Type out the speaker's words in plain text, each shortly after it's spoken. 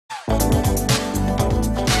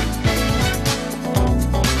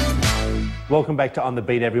Welcome back to On the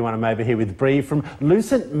Beat, everyone. I'm over here with Brea from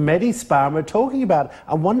Lucent MedSpa, and we're talking about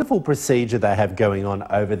a wonderful procedure they have going on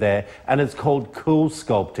over there, and it's called Cool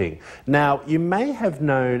Sculpting. Now, you may have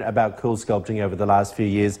known about Cool Sculpting over the last few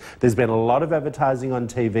years. There's been a lot of advertising on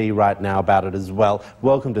TV right now about it as well.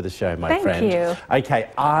 Welcome to the show, my friend. Thank you. Okay,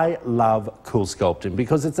 I love Cool Sculpting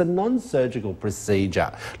because it's a non-surgical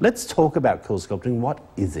procedure. Let's talk about Cool Sculpting. What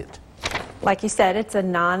is it? Like you said, it's a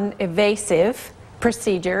non-invasive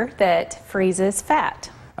procedure that freezes fat.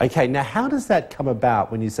 Okay, now how does that come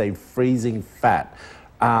about when you say freezing fat?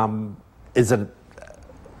 Is it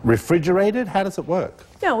refrigerated? How does it work?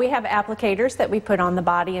 No, we have applicators that we put on the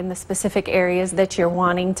body in the specific areas that you're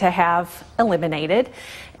wanting to have eliminated,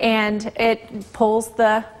 and it pulls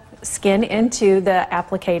the skin into the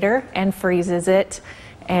applicator and freezes it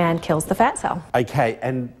and kills the fat cell. Okay,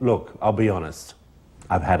 and look, I'll be honest,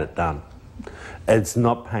 I've had it done. It's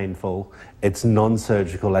not painful, it's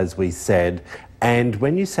non-surgical as we said, and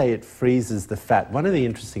when you say it freezes the fat, one of the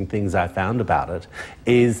interesting things I found about it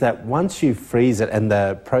is that once you freeze it and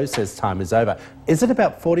the process time is over, is it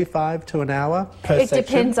about 45 to an hour per section? It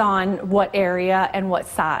depends on what area and what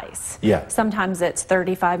size. Yeah. Sometimes it's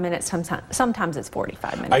 35 minutes, sometimes it's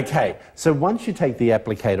 45 minutes. Okay, so once you take the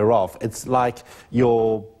applicator off, it's like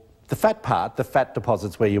the fat part, the fat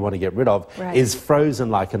deposits where you want to get rid of, right, is frozen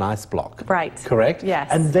like an ice block. Right. Correct? Yes.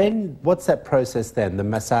 And then what's that process then? The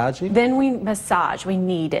massaging? Then we massage, we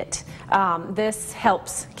knead it. This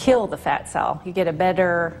helps kill the fat cell. You get a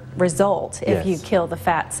better result if you kill the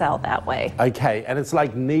fat cell that way. Okay, and it's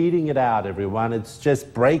like kneading it out, everyone. It's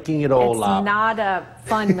just breaking it all up. It's not a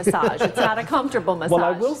fun massage. It's not a comfortable massage. Well,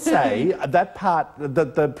 I will say that part,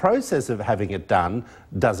 the process of having it done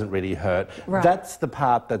doesn't really hurt. Right. That's the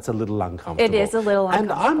part that's a little uncomfortable. It is a little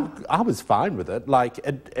uncomfortable. And I was fine with it. Like,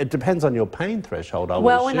 it depends on your pain threshold, I would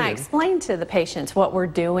Well, assume. when I explain to the patients what we're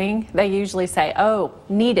doing, they usually say, oh,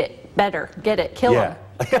 knead it better, get it, kill them.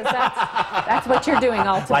 Because that's what you're doing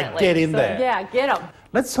ultimately. Like, get in there. Yeah, get them.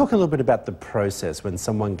 Let's talk a little bit about the process when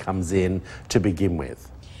someone comes in to begin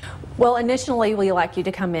with. Well, initially, we like you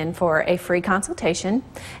to come in for a free consultation,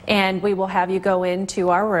 and we will have you go into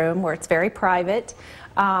our room where it's very private.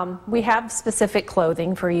 We have specific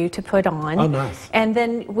clothing for you to put on. Oh, nice. And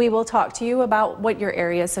then we will talk to you about what your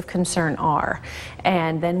areas of concern are.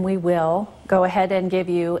 And then we will go ahead and give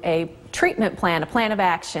you a treatment plan, a plan of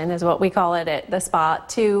action is what we call it at the spa,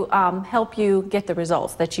 to help you get the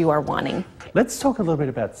results that you are wanting. Let's talk a little bit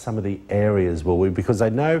about some of the areas, will we? Because I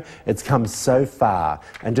know it's come so far,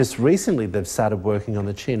 and just recently they've started working on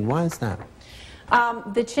the chin. Why is that?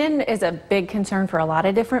 The chin is a big concern for a lot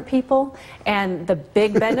of different people, and the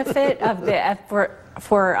big benefit of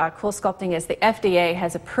for Cool Sculpting is the FDA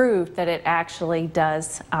has approved that it actually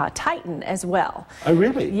does tighten as well. Oh,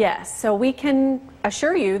 really? Yes, so we can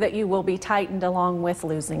assure you that you will be tightened along with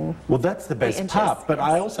losing. Well, that's the best part, but yes.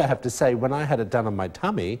 I also have to say, when I had it done on my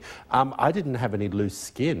tummy, I didn't have any loose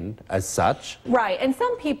skin as such. Right, and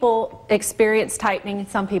some people experience tightening and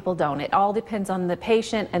some people don't. It all depends on the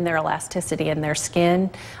patient and their elasticity in their skin.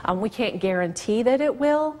 We can't guarantee that it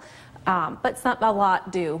will, but a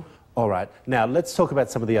lot do. All right. Now, let's talk about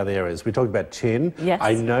some of the other areas. We talked about chin. Yes.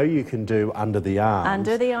 I know you can do under the arms.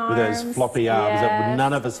 Under the arms. With those floppy arms that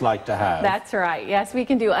none of us like to have. That's right. Yes, we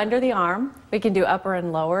can do under the arm. We can do upper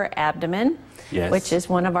and lower abdomen, which is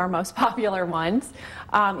one of our most popular ones.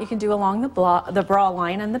 You can do along the bra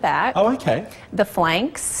line in the back. Oh, okay. The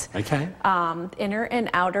flanks. Okay. Inner and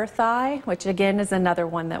outer thigh, which again is another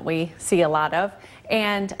one that we see a lot of,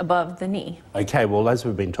 and above the knee. Okay, well, as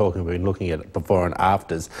we've been talking, we've been looking at before and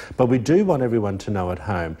afters, but we do want everyone to know at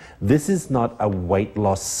home, this is not a weight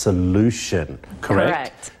loss solution, correct?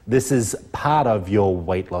 Correct. This is part of your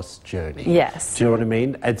weight loss journey. Yes. Do you know what I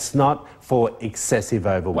mean? It's not for excessive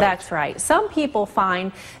overweight. That's right. Some people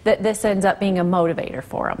find that this ends up being a motivator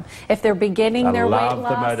for them. If they're beginning their weight loss. I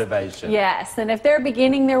love the motivation. Yes, and if they're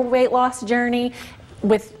beginning their weight loss journey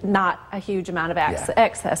with not a huge amount of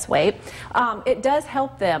excess weight, it does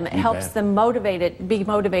help them. It helps them be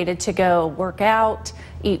motivated to go work out,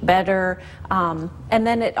 eat better, and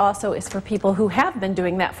then it also is for people who have been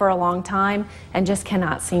doing that for a long time and just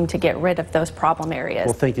cannot seem to get rid of those problem areas.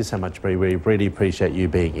 Well, thank you so much, Brea. We really appreciate you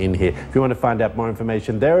being in here. If you want to find out more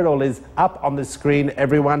information, there it all is up on the screen,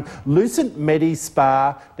 everyone. Lucent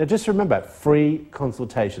MedSpa. Now just remember, free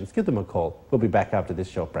consultations. Give them a call. We'll be back after this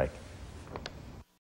short break.